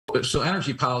So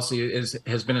energy policy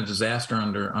has been a disaster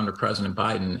under President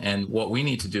Biden. And what we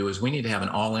need to do is we need to have an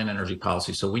all-in energy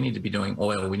policy. So we need to be doing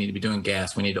oil, we need to be doing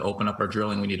gas, we need to open up our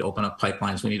drilling, we need to open up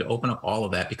pipelines, we need to open up all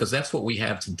of that, because that's what we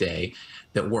have today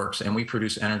that works, and we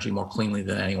produce energy more cleanly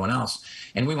than anyone else.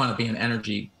 And we want to be an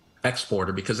energy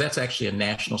exporter, because that's actually a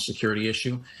national security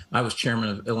issue. I was chairman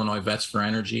of Illinois Vets for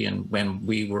Energy, and when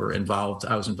we were involved,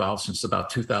 I was involved since about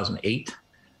 2008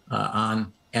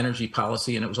 on energy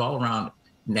policy, and it was all around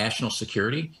national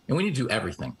security, and we need to do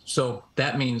everything. So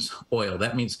that means oil,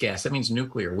 that means gas, that means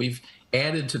nuclear. We've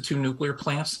added to 2 nuclear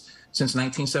plants since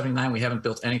 1979. We haven't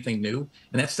built anything new,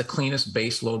 and that's the cleanest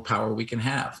base load power we can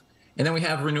have. And then we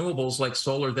have renewables like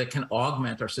solar that can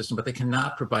augment our system, but they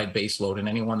cannot provide base load. And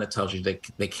anyone that tells you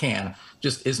they can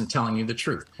just isn't telling you the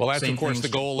truth. Well, that's, of course, the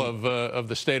goal of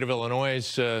the state of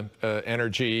Illinois'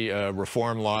 energy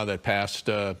reform law that passed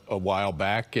a while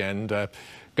back. And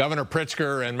Governor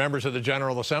Pritzker and members of the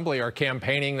General Assembly are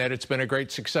campaigning that it's been a great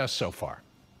success so far.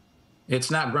 It's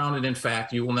not grounded in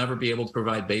fact. You will never be able to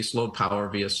provide base load power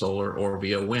via solar or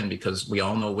via wind, because we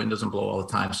all know wind doesn't blow all the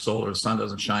time. Solar, the sun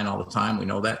doesn't shine all the time. We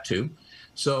know that too.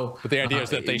 So, but the idea is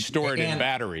that they store it in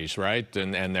batteries, right?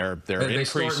 And they're they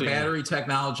increasing. Store battery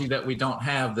technology that we don't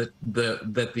have. That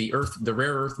the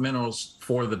rare earth minerals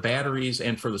for the batteries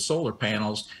and for the solar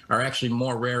panels are actually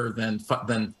more rare than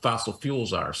fossil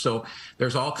fuels are. So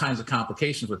there's all kinds of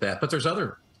complications with that. But there's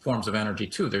other forms of energy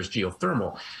too. There's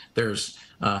geothermal. There's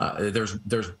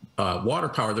water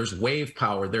power, there's wave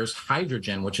power, there's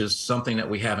hydrogen, which is something that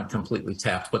we haven't completely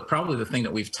tapped. But probably the thing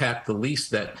that we've tapped the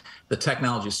least, that the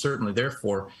technology is certainly there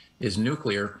for, is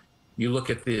nuclear. You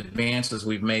look at the advances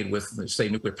we've made with, say,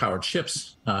 nuclear-powered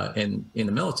ships in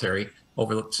the military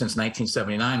since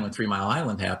 1979 when 3 Mile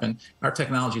Island happened. Our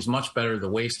technology is much better. The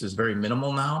waste is very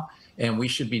minimal now, and we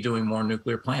should be doing more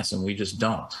nuclear plants, and we just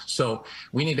don't. So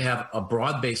we need to have a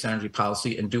broad-based energy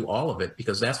policy and do all of it,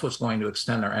 because that's what's going to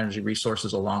extend our energy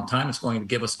resources a long time. It's going to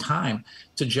give us time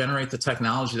to generate the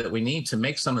technology that we need to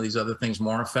make some of these other things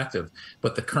more effective.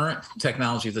 But the current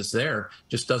technology that's there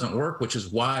just doesn't work, which is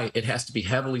why it has to be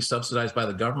heavily subsidized by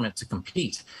the government to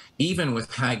compete. Even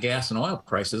with high gas and oil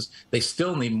prices, they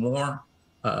still need more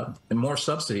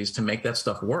subsidies to make that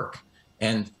stuff work.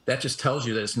 And that just tells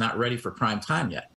you that it's not ready for prime time yet.